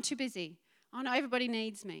 Oh, no, I'm too busy. Oh, no, everybody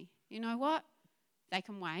needs me. You know what? They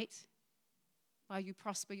can wait while you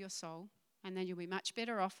prosper your soul, and then you'll be much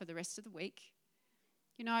better off for the rest of the week.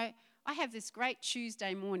 I have this great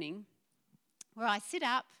Tuesday morning where I sit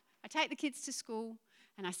up, I take the kids to school,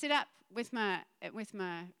 and I sit up with my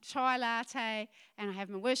chai latte, and I have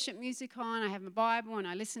my worship music on, I have my Bible, and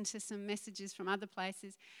I listen to some messages from other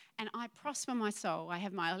places, and I prosper my soul. I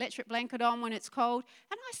have my electric blanket on when it's cold,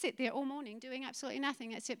 and I sit there all morning doing absolutely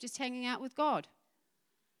nothing except just hanging out with God.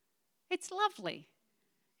 It's lovely.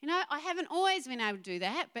 I haven't always been able to do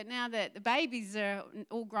that, but now that the babies are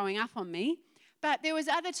all growing up on me, but there was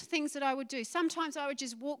other things that I would do. Sometimes I would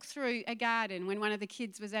just walk through a garden when one of the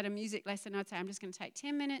kids was at a music lesson. I'd say, I'm just going to take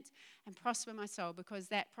 10 minutes and prosper my soul, because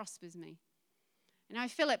that prospers me.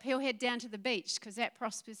 Philip, he'll head down to the beach because that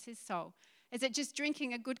prospers his soul. Is it just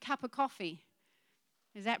drinking a good cup of coffee?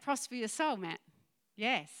 Does that prosper your soul, Matt?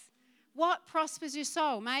 Yes. What prospers your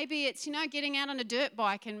soul? Maybe it's, getting out on a dirt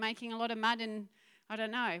bike and making a lot of mud, and I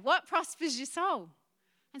don't know. What prospers your soul?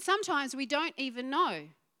 And sometimes we don't even know,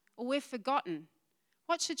 or we've forgotten.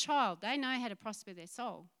 Watch a child. They know how to prosper their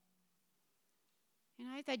soul.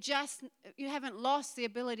 You haven't lost the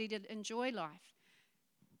ability to enjoy life.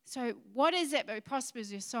 So what is it that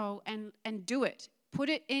prospers your soul? And do it. Put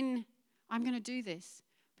it in, I'm going to do this.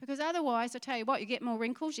 Because otherwise, I tell you what, you get more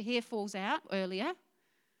wrinkles, your hair falls out earlier,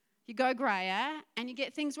 you go grayer, and you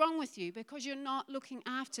get things wrong with you because you're not looking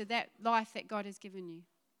after that life that God has given you.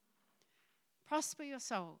 Prosper your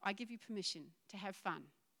soul. I give you permission to have fun.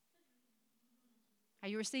 Are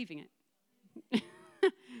you receiving it?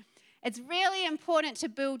 It's really important to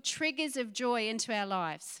build triggers of joy into our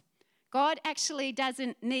lives. God actually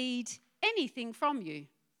doesn't need anything from you.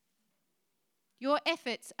 Your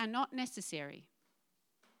efforts are not necessary.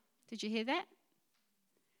 Did you hear that?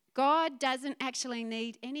 God doesn't actually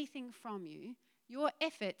need anything from you. Your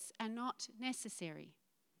efforts are not necessary.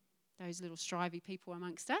 Those little strivey people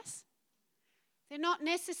amongst us. They're not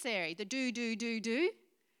necessary. The do.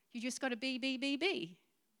 You just got to be.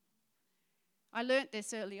 I learnt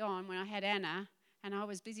this early on when I had Anna, And I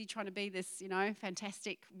was busy trying to be this,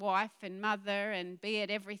 fantastic wife and mother and be at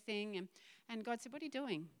everything. And God said, what are you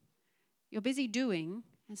doing? You're busy doing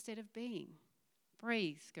instead of being.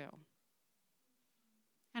 Breathe, girl.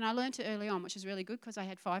 And I learned it early on, which is really good because I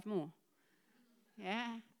had 5 more.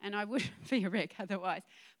 Yeah, and I would be a wreck otherwise.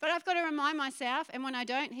 But I've got to remind myself, and when I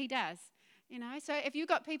don't, he does. So if you've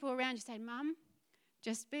got people around you saying, Mum,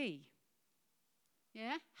 just be.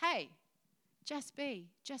 Yeah? Hey, just be.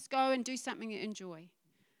 Just go and do something you enjoy.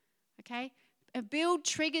 Okay? Build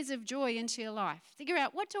triggers of joy into your life. Figure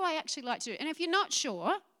out, what do I actually like to do? And if you're not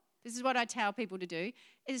sure, this is what I tell people to do,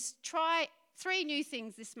 is try 3 new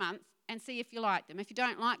things this month and see if you like them. If you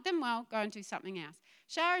don't like them, well, go and do something else.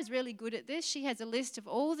 Shara is really good at this. She has a list of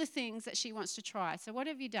all the things that she wants to try. So what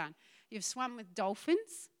have you done? You've swum with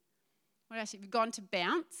dolphins. What else? You've gone to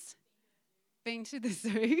bounce. Been to the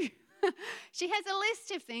zoo. She has a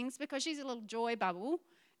list of things because she's a little joy bubble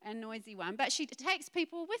and noisy one. But she takes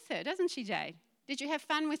people with her, doesn't she, Jade? Did you have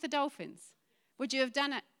fun with the dolphins? Would you have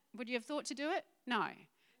done it? Would you have thought to do it? No.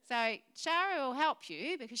 So Shara will help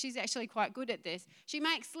you because she's actually quite good at this. She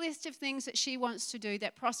makes a list of things that she wants to do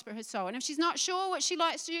that prosper her soul. And if she's not sure what she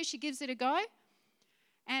likes to do, she gives it a go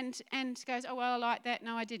and goes, oh, well, I like that.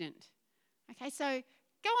 No, I didn't. Okay, so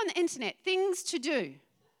go on the internet, things to do.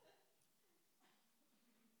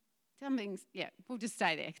 Some things, yeah, we'll just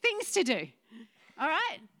stay there. Things to do. All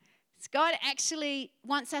right? God actually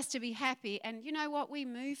wants us to be happy. And you know what? We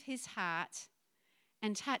move his heart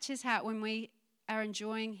and touch his heart when we are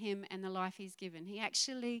enjoying him and the life he's given.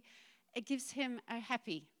 It gives him a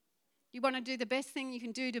happy. You want to do the best thing you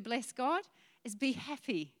can do to bless God is be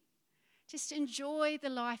happy. Just enjoy the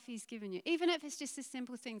life he's given you. Even if it's just the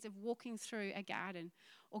simple things of walking through a garden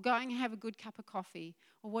or going and have a good cup of coffee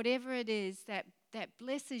or whatever it is that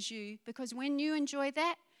blesses you, because when you enjoy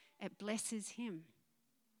that, it blesses him.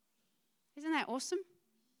 Isn't that awesome?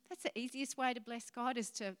 That's the easiest way to bless God is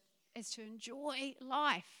to enjoy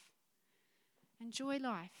life. Enjoy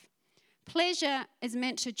life. Pleasure is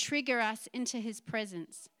meant to trigger us into his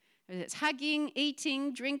presence. Whether it's hugging,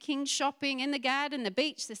 eating, drinking, shopping, in the garden, the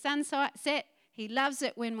beach, the sunset, he loves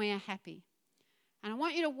it when we are happy. And I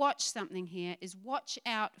want you to watch something here, is watch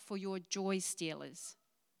out for your joy stealers.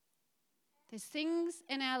 There's things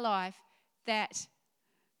in our life that,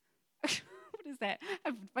 what is that?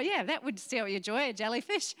 But yeah, that would steal your joy, a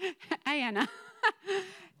jellyfish. Hey, Anna.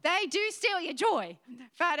 They do steal your joy.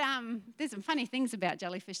 But there's some funny things about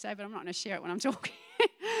jellyfish, though, but I'm not going to share it when I'm talking.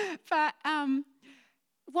 But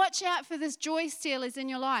watch out for this joy stealers in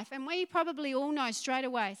your life. And we probably all know straight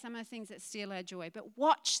away some of the things that steal our joy. But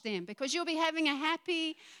watch them, because you'll be having a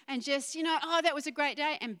happy and just, oh, that was a great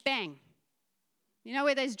day, and bang. You know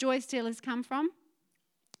where those joy stealers come from?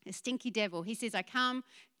 The stinky devil. He says, I come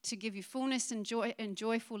to give you fullness and joy and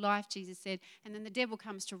joyful life, Jesus said, and then the devil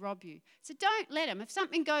comes to rob you. So don't let him. If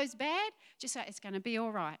something goes bad, just say, it's going to be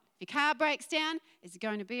all right. If your car breaks down, it's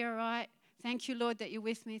going to be all right. Thank you, Lord, that you're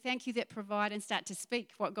with me. Thank you that provide, and start to speak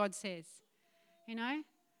what God says.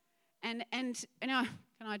 And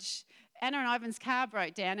can I just, Anna and Ivan's car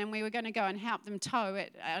broke down, and we were going to go and help them tow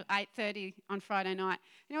at 8:30 on Friday night.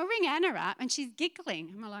 We ring Anna up, and she's giggling.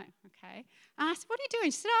 And we're like, okay. And I said, what are you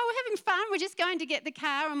doing? She said, oh, we're having fun. We're just going to get the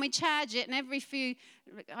car, and we charge it. And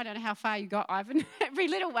I don't know how far you got, Ivan, every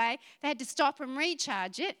little way, they had to stop and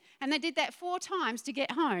recharge it. And they did that 4 times to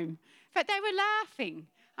get home. But they were laughing.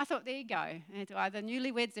 I thought, there you go. It's either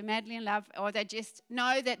newlyweds are madly in love, or they just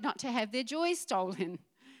know that not to have their joy stolen.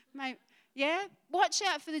 Yeah? Watch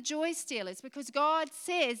out for the joy stealers, because God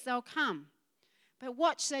says they'll come. But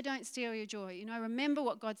watch they don't steal your joy. Remember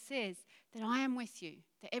what God says, that I am with you,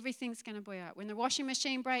 that everything's going to be all right. When the washing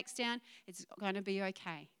machine breaks down, it's going to be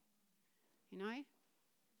okay.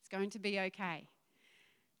 It's going to be okay.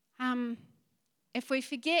 If we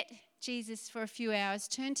forget Jesus for a few hours,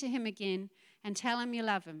 turn to him again and tell him you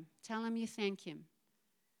love him. Tell him you thank him.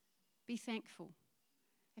 Be thankful.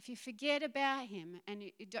 If you forget about him and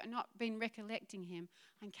you've not been recollecting him,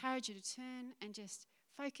 I encourage you to turn and just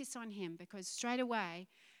focus on him, because straight away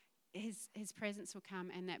his presence will come,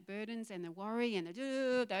 and that burdens and the worry and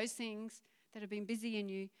those things that have been busy in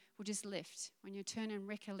you will just lift when you turn and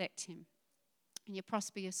recollect him and you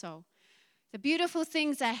prosper your soul. The beautiful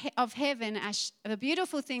things of heaven, the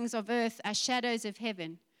beautiful things of earth are shadows of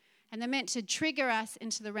heaven, and they're meant to trigger us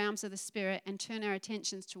into the realms of the Spirit and turn our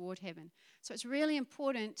attentions toward heaven. So it's really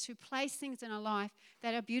important to place things in our life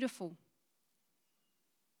that are beautiful,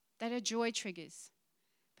 that are joy triggers,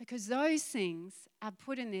 because those things are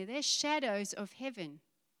put in there. They're shadows of heaven.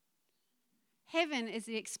 Heaven is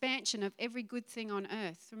the expansion of every good thing on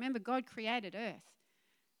earth. Remember, God created earth.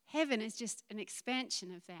 Heaven is just an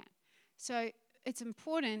expansion of that. So it's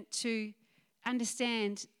important to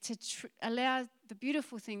understand, to allow the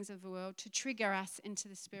beautiful things of the world to trigger us into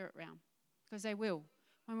the spirit realm, because they will.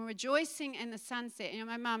 When we're rejoicing in the sunset,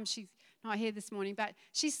 my mum, she's not here this morning, but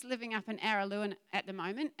she's living up in Araluen at the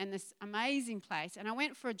moment in this amazing place. And I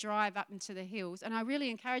went for a drive up into the hills, and I really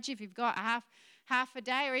encourage you, if you've got half a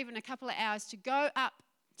day or even a couple of hours, to go up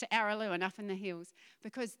to Araluen up in the hills,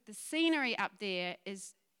 because the scenery up there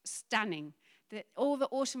is stunning. All the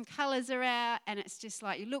autumn colours are out, and it's just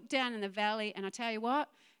like you look down in the valley, and I tell you what,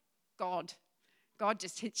 God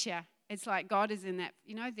just hits you. It's like God is in that,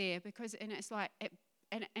 there, because, and it's like,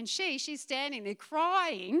 and she's standing there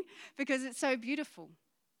crying because it's so beautiful.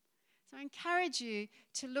 So I encourage you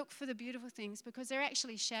to look for the beautiful things, because they're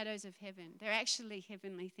actually shadows of heaven. They're actually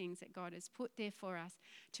heavenly things that God has put there for us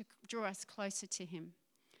to draw us closer to him.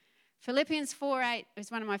 Philippians 4:8 is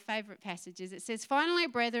one of my favourite passages. It says, "Finally,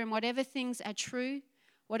 brethren, whatever things are true,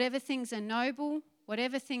 whatever things are noble,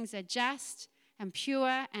 whatever things are just and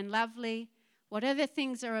pure and lovely, whatever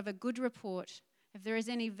things are of a good report, if there is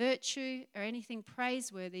any virtue or anything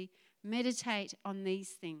praiseworthy, meditate on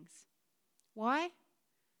these things." Why?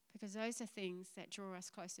 Because those are things that draw us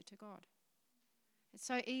closer to God. It's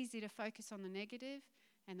so easy to focus on the negative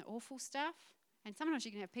and the awful stuff. And sometimes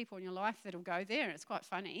you can have people in your life that'll go there, and it's quite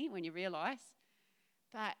funny when you realise.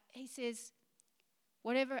 But he says,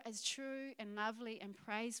 whatever is true and lovely and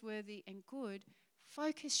praiseworthy and good,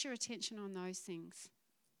 focus your attention on those things.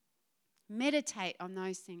 Meditate on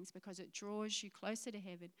those things, because it draws you closer to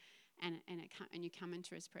heaven, and you come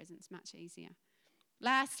into his presence much easier.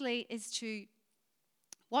 Lastly is to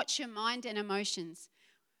watch your mind and emotions.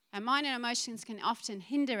 Our mind and emotions can often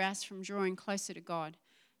hinder us from drawing closer to God.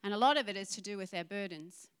 And a lot of it is to do with our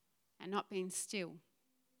burdens and not being still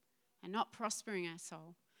and not prospering our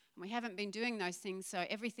soul. And we haven't been doing those things, so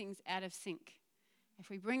everything's out of sync. If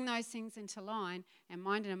we bring those things into line, our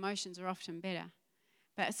mind and emotions are often better.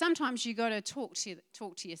 But sometimes you got to talk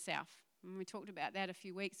to yourself. And we talked about that a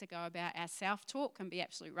few weeks ago, about our self-talk can be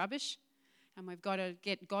absolute rubbish, and we've got to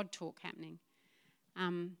get God talk happening.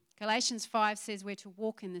 Galatians 5 says we're to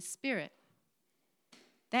walk in the Spirit.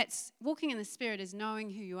 That's walking in the Spirit is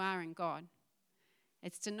knowing who you are in God.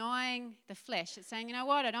 It's denying the flesh. It's saying, you know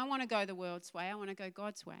what, I don't want to go the world's way. I want to go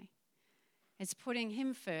God's way. It's putting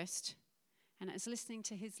him first, and it's listening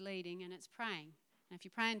to his leading, and it's praying. And if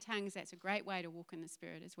you pray in tongues, that's a great way to walk in the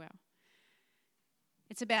Spirit as well.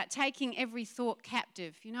 It's about taking every thought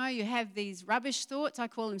captive. You have these rubbish thoughts. I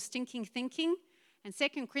call them stinking thinking. And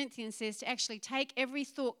 2 Corinthians says to actually take every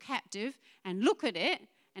thought captive and look at it.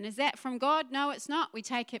 And is that from God? No, it's not. We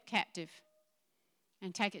take it captive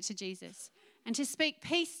and take it to Jesus. And to speak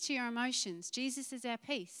peace to your emotions. Jesus is our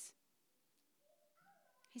peace.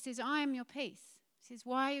 He says, I am your peace. He says,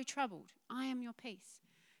 why are you troubled? I am your peace.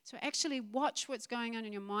 So actually watch what's going on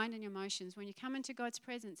in your mind and your emotions. When you come into God's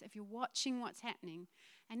presence, if you're watching what's happening,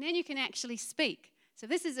 and then you can actually speak. So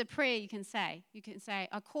this is a prayer you can say. You can say,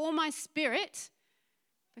 I call my spirit,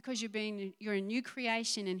 because you're a new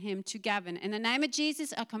creation in him, to govern. In the name of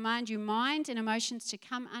Jesus, I command you mind and emotions to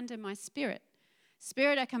come under my spirit.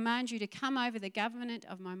 Spirit, I command you to come over the government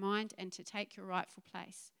of my mind and to take your rightful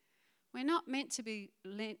place. We're not meant to be,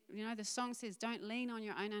 the song says, don't lean on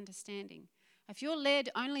your own understanding. If you're led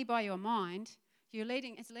only by your mind,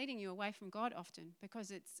 it's leading you away from God often, because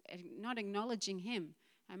it's not acknowledging him.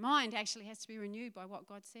 Our mind actually has to be renewed by what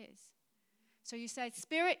God says. So you say,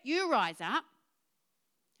 Spirit, you rise up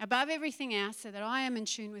above everything else so that I am in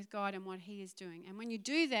tune with God and what he is doing. And when you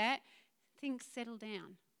do that, things settle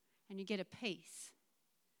down and you get a peace.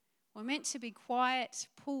 We're meant to be quiet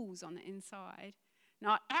pools on the inside,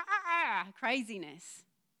 not craziness,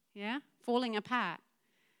 falling apart.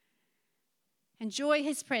 Enjoy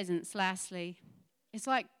his presence, lastly. It's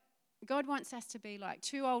like God wants us to be like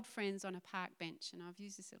two old friends on a park bench, and I've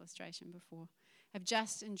used this illustration before, of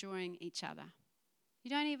just enjoying each other. You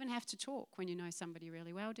don't even have to talk when you know somebody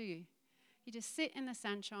really well, do you? You just sit in the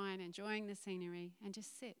sunshine, enjoying the scenery, and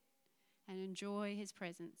just sit and enjoy his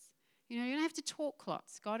presence. You don't have to talk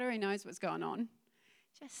lots. God already knows what's going on.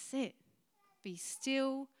 Just sit. Be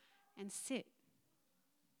still and sit.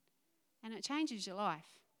 And it changes your life.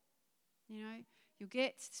 You'll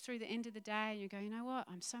get through the end of the day and you go, you know what,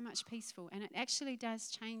 I'm so much peaceful. And it actually does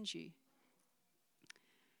change you.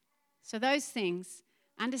 So those things,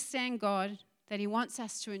 understand God, that he wants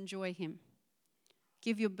us to enjoy him.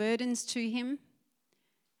 Give your burdens to him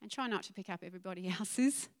and try not to pick up everybody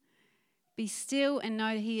else's. Be still and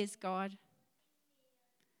know he is God.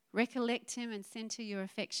 Recollect him and center your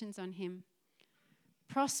affections on him.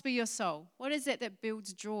 Prosper your soul. What is it that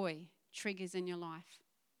builds joy, triggers in your life?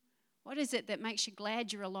 What is it that makes you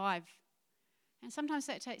glad you're alive? And sometimes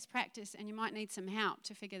that takes practice, and you might need some help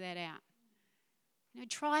to figure that out.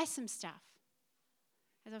 Try some stuff.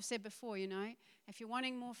 As I've said before, if you're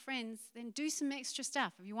wanting more friends, then do some extra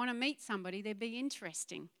stuff. If you want to meet somebody, they'd be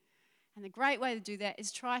interesting. And the great way to do that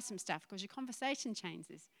is try some stuff, because your conversation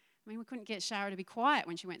changes. We couldn't get Shara to be quiet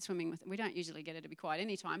when she went swimming with them. We don't usually get her to be quiet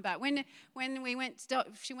any time. But when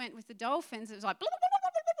she went with the dolphins, it was like, blah, blah, blah,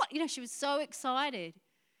 blah, blah. She was so excited.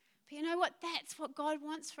 But you know what? That's what God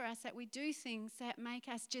wants for us, that we do things that make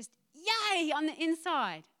us just yay on the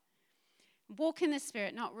inside. Walk in the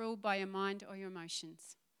Spirit, not ruled by your mind or your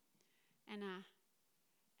emotions.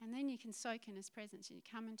 And then you can soak in His presence, and you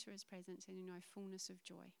come into His presence and you know fullness of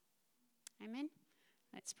joy. Amen?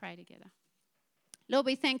 Let's pray together. Lord,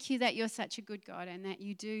 we thank you that you're such a good God, and that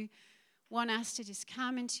you do want us to just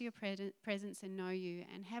come into your presence and know you,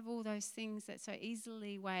 and have all those things that so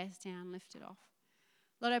easily weigh us down lifted off.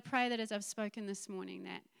 Lord, I pray that as I've spoken this morning,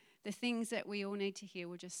 that the things that we all need to hear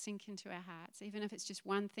will just sink into our hearts, even if it's just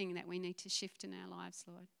one thing that we need to shift in our lives,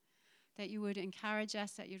 Lord. That you would encourage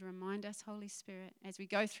us, that you'd remind us, Holy Spirit, as we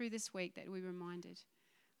go through this week, that we're reminded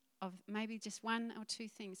of maybe just one or two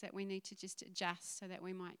things that we need to just adjust so that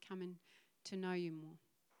we might come in to know you more.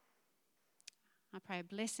 I pray a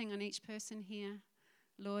blessing on each person here,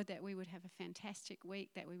 Lord, that we would have a fantastic week,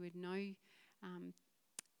 that we would know,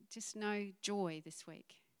 just know joy this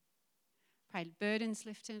week. I pray burdens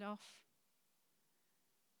lifted off.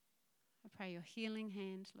 I pray your healing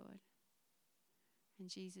hand, Lord. In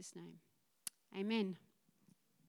Jesus' name, amen.